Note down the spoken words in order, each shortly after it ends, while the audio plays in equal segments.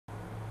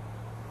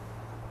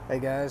Hey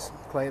guys,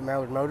 Clay at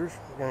Mallard Motors.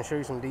 I'm going to show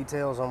you some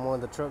details on one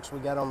of the trucks we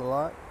got on the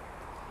lot.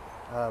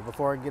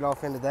 Before I get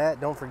off into that,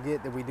 don't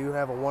forget that we do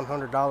have a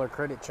 $100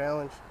 credit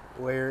challenge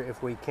where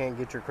if we can't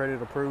get your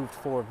credit approved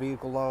for a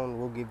vehicle loan,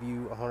 we'll give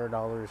you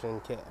 $100 in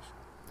cash.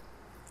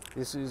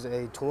 This is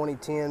a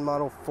 2010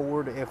 model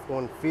Ford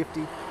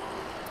F-150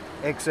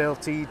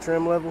 XLT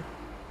trim level.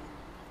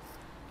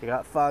 You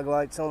got fog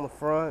lights on the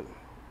front,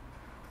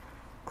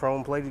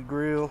 chrome plated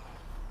grille.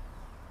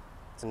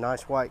 It's a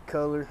nice white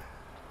color.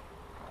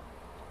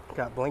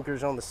 Got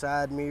blinkers on the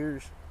side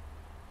mirrors.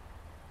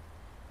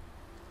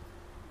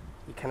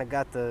 You kind of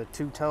got the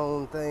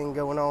two-tone thing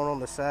going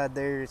on the side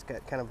there. It's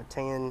got kind of a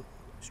tan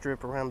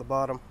strip around the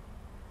bottom.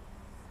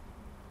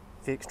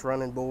 Fixed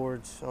running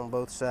boards on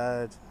both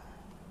sides.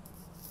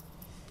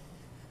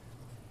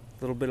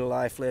 A little bit of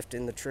life left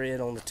in the tread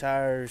on the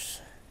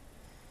tires.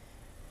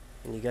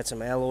 And you got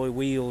some alloy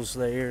wheels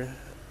there.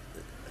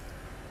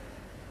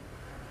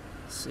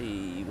 Let's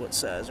see, what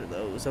size are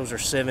those? Those are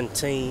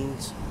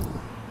 17s.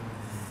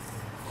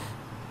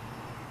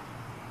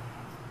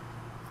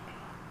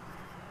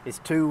 It's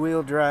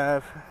two-wheel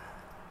drive.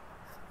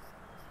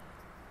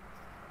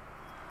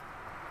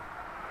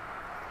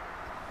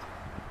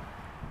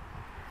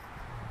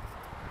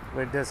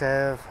 But it does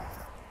have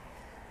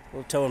a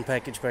little towing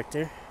package back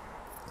there.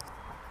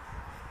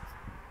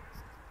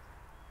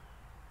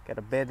 Got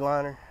a bed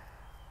liner.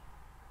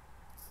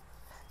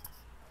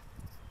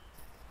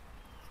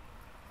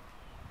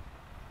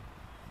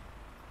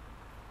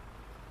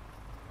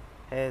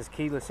 Has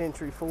keyless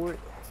entry for it.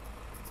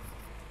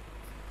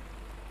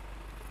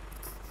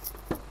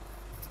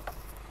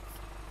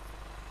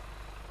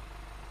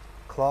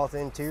 Cloth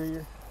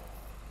interior.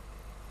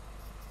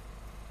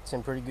 It's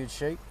in pretty good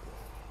shape.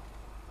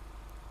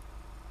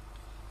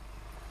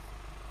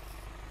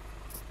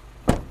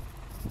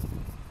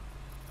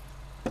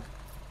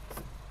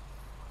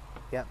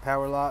 Got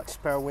power locks,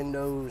 power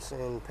windows,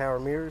 and power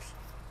mirrors.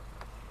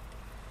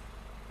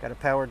 Got a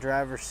power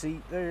driver's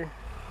seat there.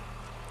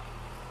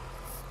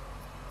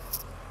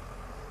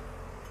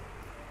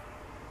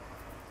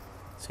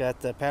 It's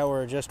got the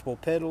power adjustable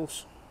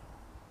pedals.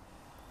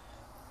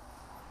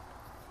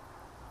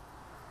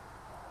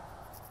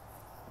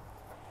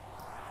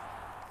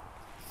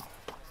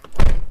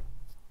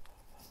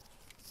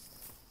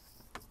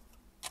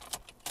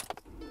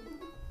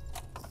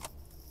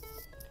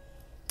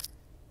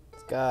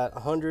 Got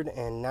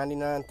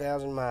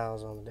 199,000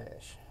 miles on the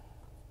dash.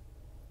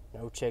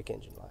 No check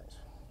engine lights.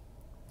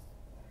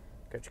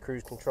 Got your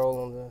cruise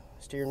control on the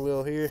steering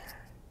wheel here.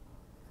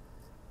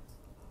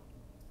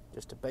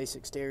 Just a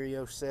basic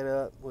stereo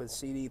setup with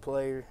CD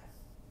player.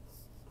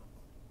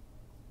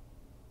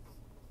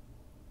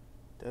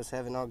 Does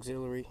have an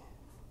auxiliary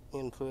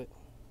input.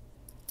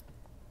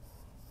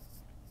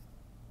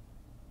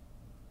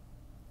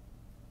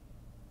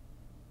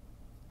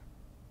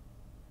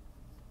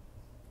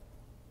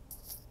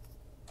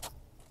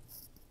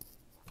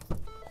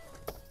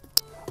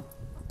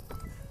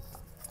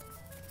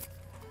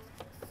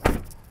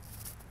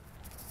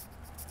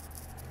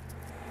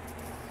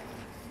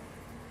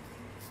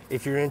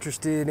 If you're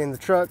interested in the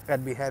truck,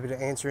 I'd be happy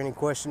to answer any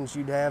questions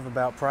you'd have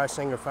about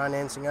pricing or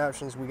financing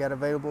options we got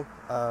available.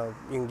 You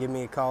can give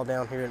me a call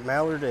down here at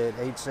Mallard at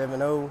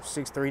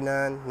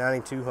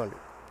 870-639-9200.